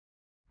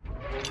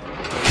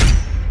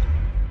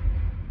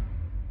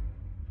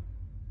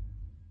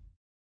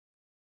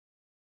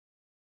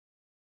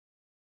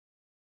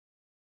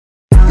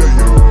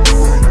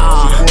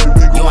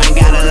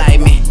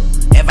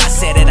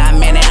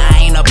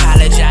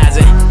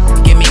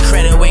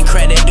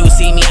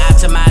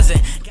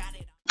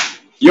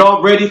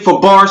Y'all ready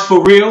for bars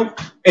for real?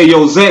 Hey,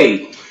 yo,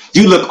 Zay,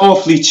 you look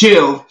awfully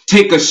chill.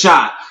 Take a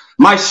shot.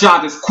 My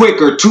shot is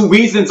quicker. 2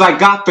 reasons I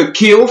got the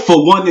kill.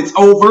 For one, it's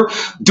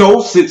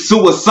overdose. It's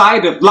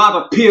suicide. A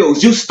lot of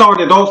pills. You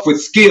started off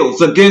with skills.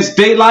 Against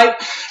daylight,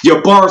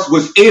 your bars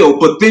was ill.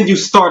 But then you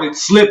started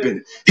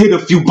slipping. Hit a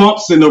few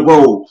bumps in the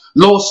road.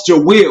 Lost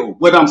your will.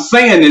 What I'm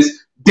saying is,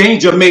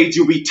 danger made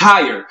you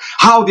retire.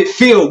 How'd it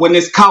feel when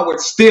this coward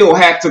still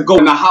had to go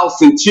in the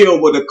house and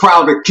chill with a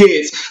crowd of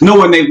kids,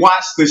 knowing they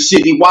watched the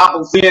shit he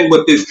wobbles in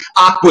with this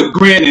awkward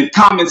grin? And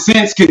common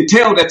sense can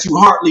tell that you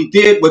hardly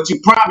did what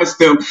you promised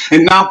them,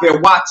 and now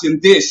they're watching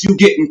this. You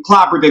getting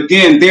clobbered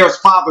again. There's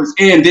father's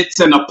end. It's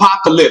an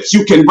apocalypse.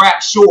 You can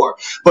rap, sure,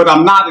 but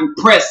I'm not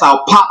impressed.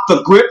 I'll pop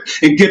the grip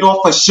and get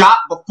off a shot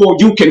before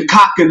you can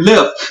cock and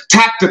lift.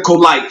 Tactical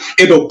like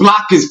it'll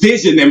block his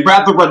vision, and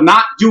rather or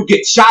not you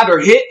get shot or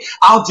hit,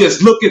 I'll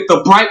just look at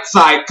the bright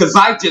side, cause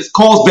I just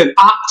caused an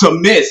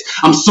optimist.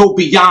 I'm so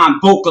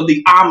beyond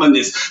vocally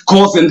ominous,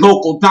 causing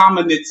local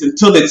dominance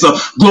until it's a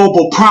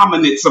global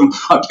prominence.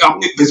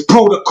 There's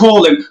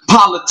protocol and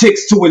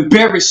politics to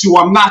embarrass you.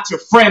 I'm not your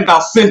friend.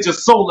 I'll send your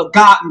soul to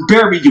God and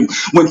bury you.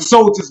 When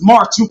soldiers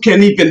march, you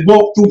can't even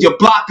walk through your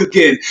block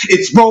again.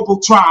 It's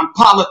Robotron.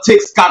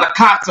 Politics got a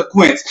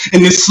consequence,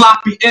 and this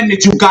sloppy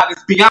image you got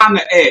is beyond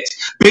the edge.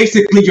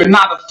 Basically, you're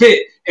not a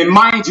fit. And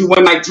mind you,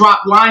 when I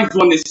drop lines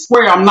on this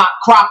square, I'm not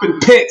cropping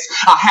picks.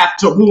 I have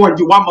to warn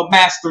you, I'm a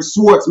master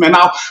swordsman.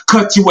 I'll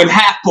cut you in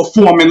half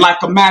performing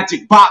like a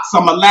magic box.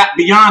 I'm a lap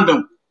beyond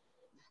them.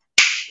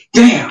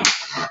 Damn.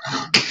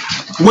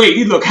 Wait,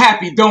 he look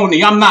happy, don't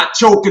he? I'm not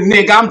choking,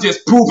 nigga. I'm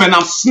just proving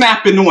I'm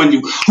snapping on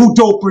you. Who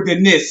doper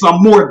than this?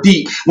 I'm more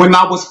deep. When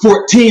I was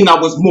 14, I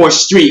was more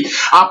street.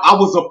 I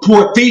was a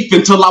poor thief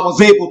until I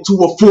was able to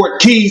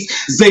afford keys.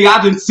 Zay,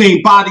 I done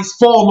seen bodies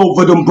fall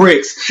over them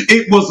bricks.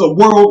 It was a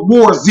world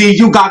war, Z.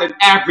 You got an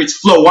average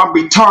flow. I'm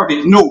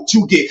retarded. Note,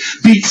 you get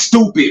beat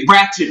stupid.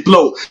 Ratchet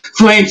blow.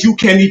 Flames, you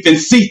can't even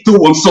see through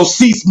them. So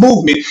cease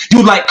movement.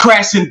 You like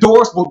crashing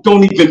doors? Well,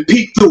 don't even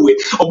peek through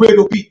it. Or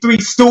it'll be Three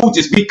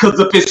Stooges because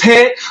of his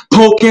head.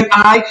 Poking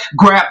eye,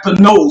 grab the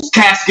nose,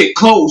 casket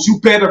closed. You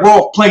better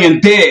off playing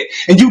dead,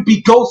 and you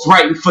be ghost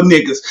writing for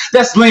niggas.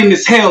 That's lame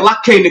as hell. I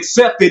can't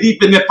accept it.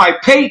 Even if I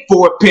paid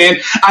for a pen,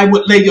 I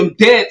would lay him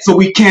dead so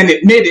he can't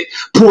admit it.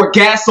 Pour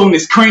gas on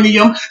his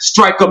cranium,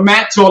 strike a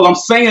match. All I'm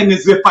saying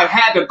is, if I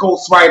had a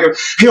ghostwriter,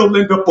 he'll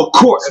end up a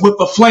corpse with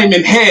a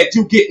flaming head.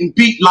 You getting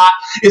beat lot.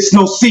 It's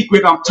no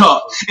secret I'm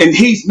tough, and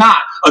he's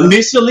not.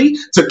 Initially,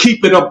 to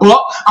keep it a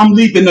buck, I'm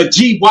leaving a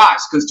G watch,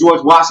 because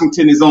George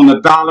Washington is on the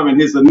dollar and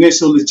his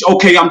initial is,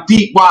 okay, I'm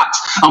deep watch.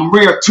 I'm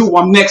rare too,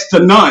 I'm next to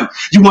none.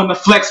 You want to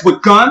flex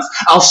with guns?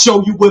 I'll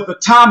show you where the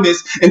time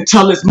is and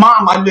tell his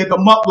mom I lit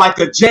him up like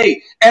a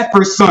J.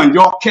 Efferson,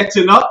 y'all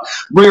catching up?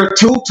 Rare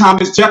too,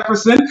 Thomas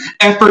Jefferson.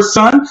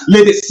 Efferson,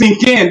 let it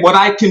sink in. What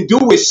I can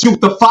do is shoot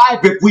the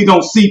 5 if we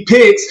don't see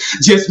pigs.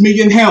 Just me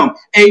and him.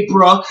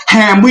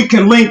 Abraham, we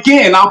can link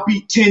in. I'll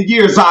beat 10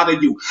 years out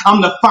of you.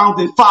 I'm the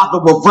founding father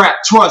of rap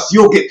trust.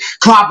 You'll get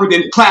clobbered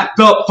and clapped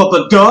up for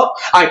the dub.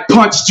 I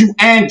punched you,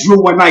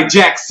 Andrew, and I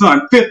Jackson.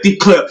 50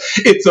 clip.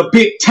 It's a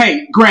big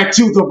tank. Grant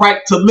you the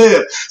right to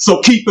live.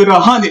 So keep it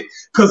 100.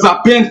 Cause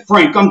I've been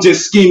frank, I'm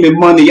just scheming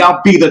money.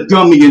 I'll beat a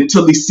dummy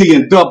until he's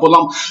seeing double.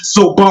 I'm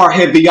so bar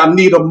heavy, I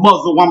need a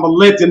muzzle. I'm a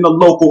legend of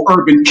local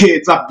urban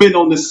kids. I've been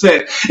on the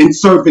set and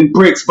serving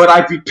bricks, but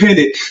I've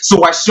repented.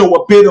 So I show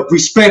a bit of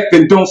respect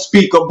and don't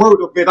speak a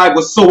word of it. I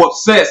was so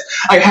obsessed,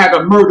 I had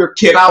a murder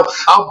kit.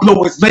 I'll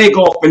blow his leg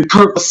off and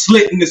curve a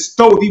slit in his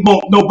throat. He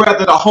won't know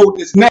whether to hold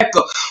his neck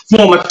or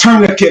form a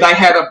tourniquet. I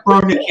had a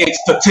burning itch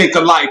to take a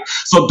life.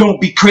 So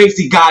don't be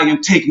crazy, guy,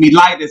 and take me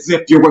light as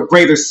if you're a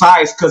greater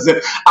size. Cause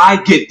if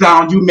I get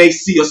down, you may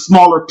see a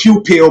smaller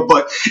pupil,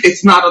 but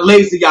it's not a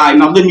lazy eye.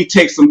 Now let me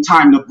take some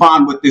time to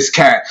bond with this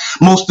cat.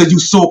 Most of you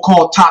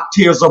so-called top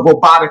tiers are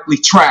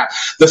robotically trapped.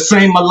 The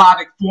same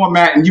melodic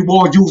format, and you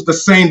all use the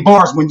same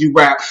bars when you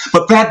rap.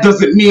 But that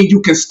doesn't mean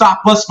you can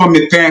stop us from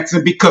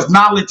advancing, because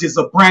knowledge is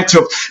a branch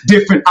of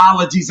different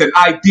ologies and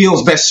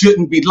ideals that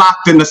shouldn't be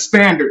locked in a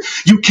standard.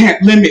 You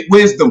can't limit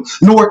wisdom,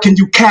 nor can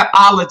you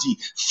capology.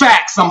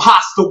 Facts, I'm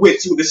hostile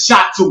with you. The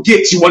shots will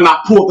get you when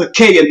I pull the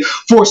K and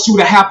force you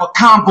to have a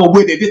convo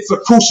with it. It's a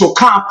crucial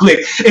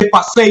conflict. If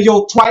I say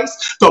yo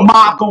twice, the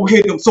mob gon'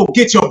 hit them. So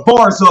get your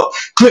bars up,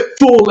 clip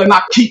full, and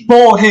I keep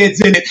ball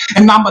heads in it.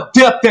 And I'm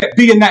adept at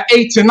being that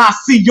H, and I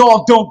see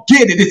y'all don't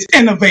get it. It's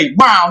innovate.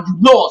 Round, you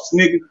lost,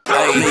 nigga.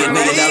 Hey, $1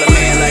 million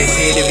man like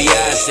Ted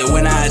DiBiase.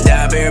 When I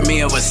die, bury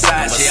me in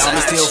Versace. I'm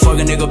still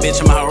fucking nigga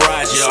bitch in my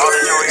garage.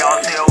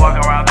 Y'all still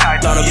walking around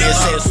tight. Thought it'd be a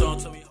sad song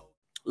to me.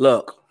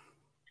 Look,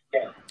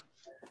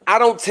 I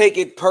don't take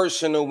it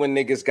personal when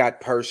niggas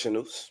got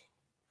personals.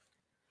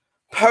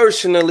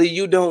 Personally,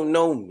 you don't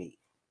know me.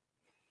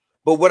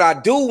 But what I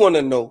do want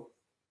to know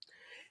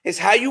is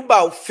how you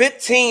about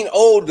 15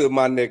 older,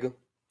 my nigga,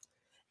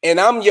 and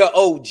I'm your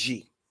OG.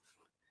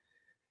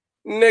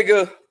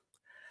 Nigga,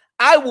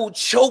 I will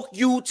choke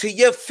you till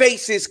your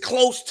face is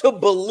close to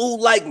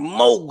Baloo like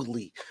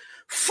Mowgli.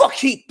 Fuck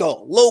he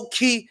thought. Low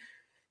key,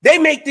 They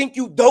may think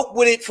you dope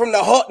with it from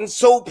the heart and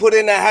soul put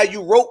in how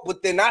you wrote,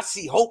 but then I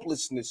see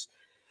hopelessness.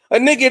 A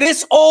nigga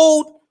this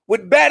old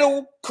with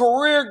battle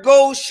career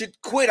goals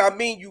should quit. I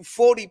mean, you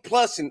 40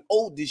 plus and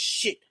old as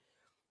shit.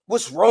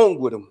 What's wrong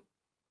with him?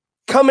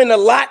 Coming a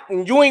lot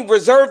and you ain't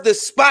reserved the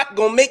spot,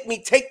 gonna make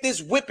me take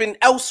this whipping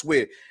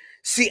elsewhere.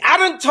 See, I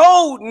done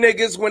told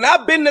niggas when I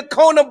been the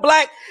corner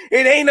black,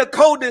 it ain't a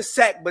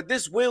cul-de-sac, but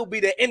this will be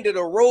the end of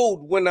the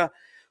road when I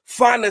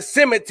find a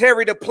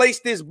cemetery to place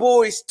this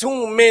boy's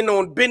tomb in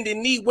on bended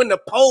knee when the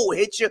pole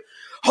hit you,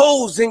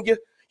 holes in you.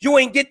 You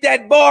ain't get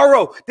that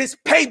borrow. This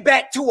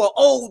payback to an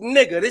old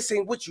nigga. This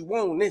ain't what you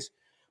want, this.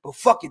 But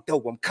fuck it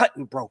though, I'm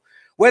cutting, bro.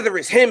 Whether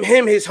it's him,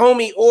 his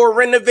homie, or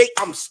renovate,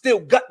 I'm still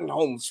gutting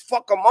homes.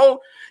 Fuck them on.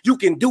 You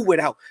can do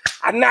without.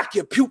 I knock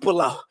your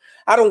pupil out.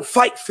 I don't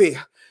fight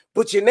fair,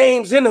 but your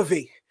name's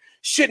Innovate.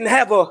 Shouldn't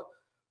have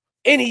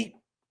any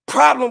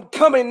problem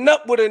coming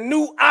up with a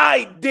new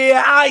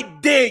idea. I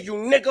dare you,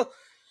 nigga.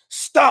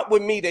 Start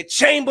with me. The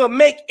chamber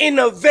make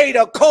Innovate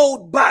a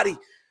cold body.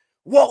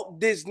 Walt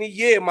Disney,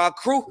 yeah, my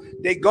crew,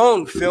 they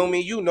gon' film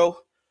me, you know.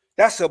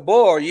 That's a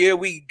bore, yeah,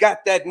 we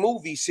got that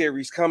movie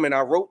series coming.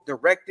 I wrote,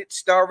 directed,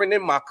 starring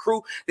in my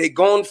crew. They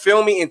gon'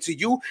 film me. And to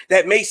you,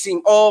 that may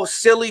seem all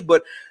silly,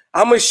 but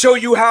I'm going to show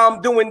you how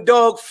I'm doing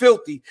dog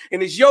filthy.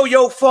 And it's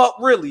yo-yo fault,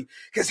 really,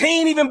 because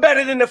he ain't even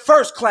better than the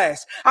first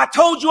class. I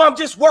told you I'm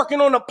just working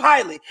on a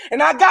pilot,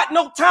 and I got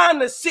no time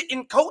to sit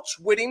and coach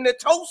with him to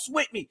toast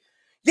with me.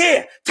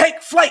 Yeah,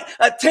 take flight,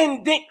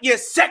 attend your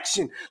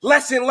section.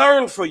 Lesson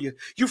learned for you.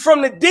 You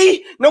from the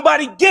D?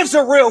 Nobody gives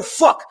a real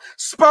fuck.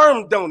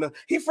 Sperm donor.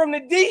 He from the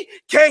D?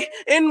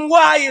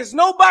 K-N-Y. Is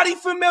nobody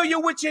familiar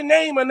with your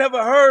name? I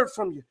never heard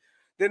from you.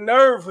 The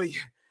nerve of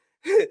you.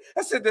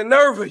 I said the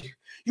nerve of you.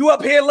 You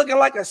up here looking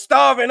like a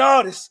starving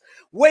artist.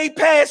 Way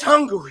past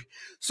Hungary.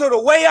 So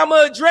the way I'm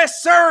going to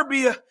address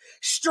Serbia,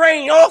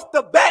 strain off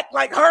the back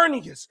like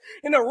hernias.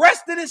 And the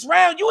rest of this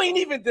round, you ain't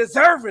even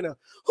deserving her.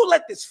 Who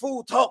let this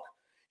fool talk?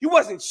 You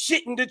wasn't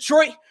shit in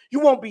Detroit. You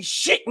won't be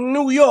shit in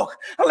New York.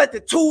 I let the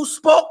tools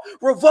spark,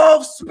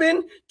 revolve,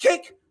 spin,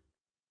 kick,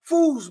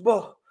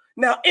 foosball.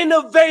 Now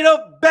innovator,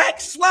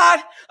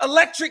 backslide,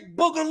 electric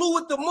boogaloo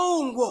with the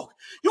moonwalk.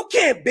 You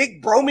can't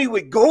big bro me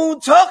with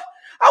goon talk.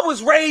 I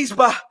was raised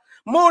by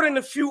more than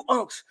a few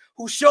unks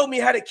who showed me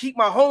how to keep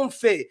my home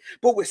fed,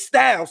 but with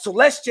style. So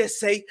let's just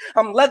say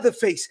I'm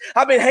Leatherface.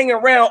 I've been hanging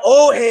around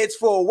old heads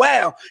for a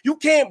while. You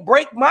can't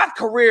break my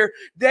career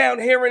down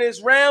here in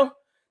this round.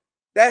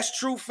 That's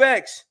true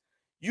facts.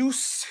 You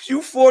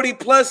 40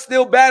 plus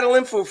still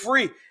battling for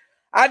free.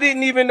 I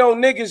didn't even know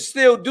niggas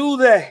still do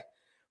that.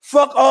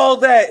 Fuck all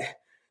that.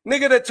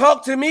 Nigga, to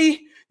talk to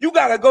me, you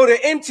gotta go to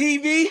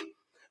MTV,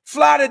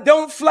 fly to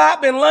Don't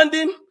Flop in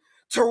London,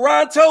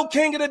 Toronto,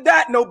 King of the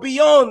Dot. No,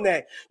 beyond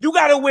that. You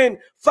gotta win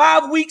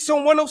 5 weeks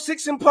on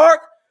 106 in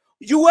Park,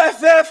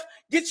 UFF,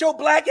 get your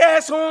black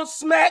ass on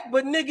smack,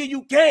 but nigga,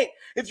 you can't.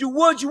 If you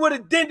would, you would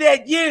have did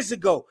that years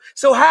ago.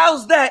 So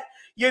how's that?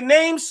 Your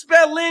name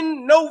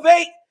spelling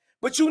Novate,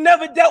 but you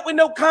never dealt with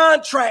no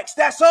contracts.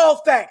 That's all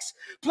facts.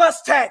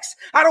 Plus tax.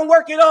 I don't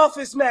work at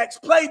Office Max.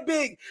 Play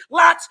big.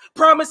 Lots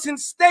promising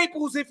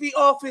staples if he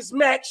offers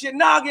max. Your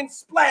noggin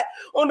splat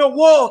on the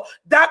wall.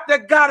 Doctor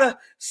gotta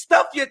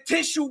stuff your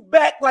tissue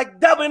back like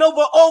dubbing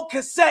over old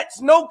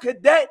cassettes. No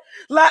cadet.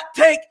 Lot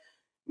take.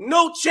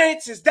 No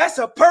chances. That's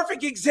a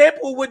perfect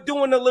example. We're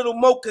doing a little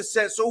mo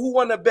cassette. So who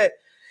wanna bet?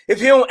 If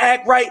he don't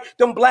act right,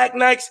 them black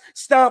Nikes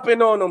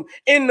stomping on him.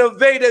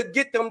 Innovator,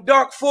 get them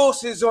dark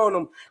forces on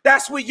him.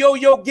 That's what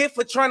Yo-Yo get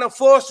for trying to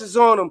force us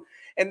on him.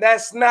 And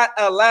that's not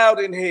allowed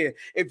in here.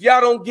 If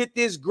y'all don't get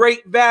this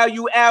great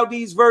value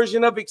Aldi's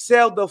version of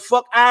Excel the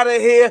fuck out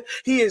of here,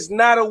 he is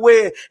not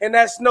aware. And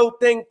that's no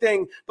thing.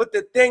 But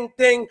the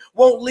thing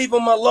won't leave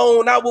him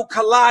alone. I will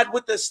collide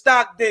with the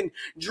Stockton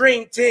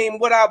Dream Team.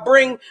 What I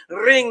bring,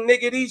 ring,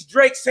 nigga. These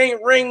Drakes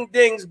ain't ring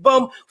dings.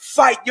 Bum,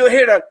 fight. You'll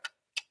hear the...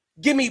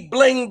 Give me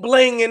bling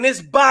bling and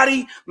this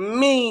body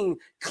mean,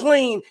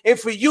 clean. And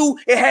for you,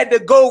 it had to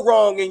go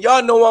wrong. And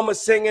y'all know I'm a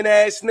singing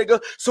ass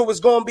nigga. So it's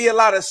going to be a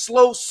lot of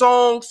slow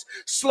songs,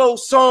 slow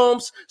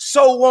psalms,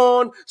 so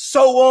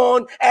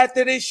on.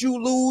 After this,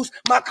 you lose.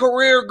 My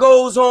career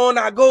goes on.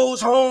 I goes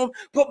home,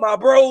 put my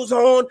bros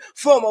on,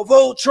 form a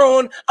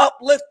Voltron,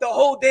 uplift the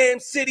whole damn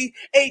city,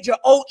 Age of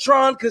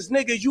Ultron. Cause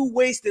nigga, you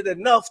wasted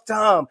enough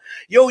time.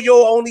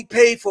 Yo-Yo only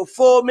paid for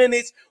 4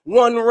 minutes,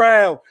 1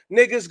 round.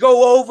 Niggas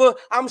go over.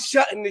 I'm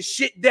shutting the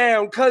shit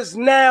down cause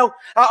now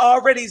I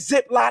already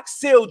ziplock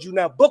sealed you.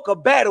 Now book a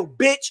battle,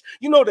 bitch.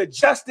 You know the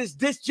justice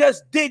this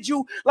just did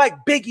you. Like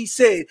Biggie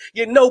said,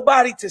 you're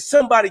nobody till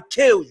somebody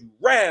kill you.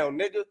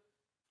 Round, nigga.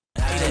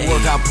 The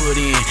work I put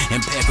in,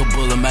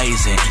 impeccable,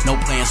 amazing. No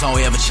plans on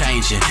ever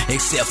changing,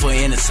 except for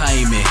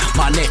entertainment.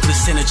 My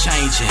necklace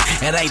interchanging,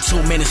 it ain't too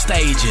many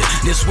stages.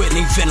 This with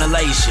need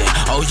ventilation.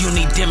 Oh, you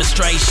need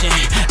demonstration.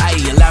 Hey,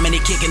 allow me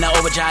to kick in the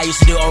overtime. I used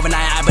to do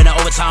overnight, I've been an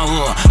overtime.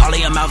 All in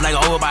your mouth like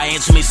an overbite.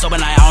 Into me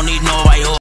sober night, I don't need no way.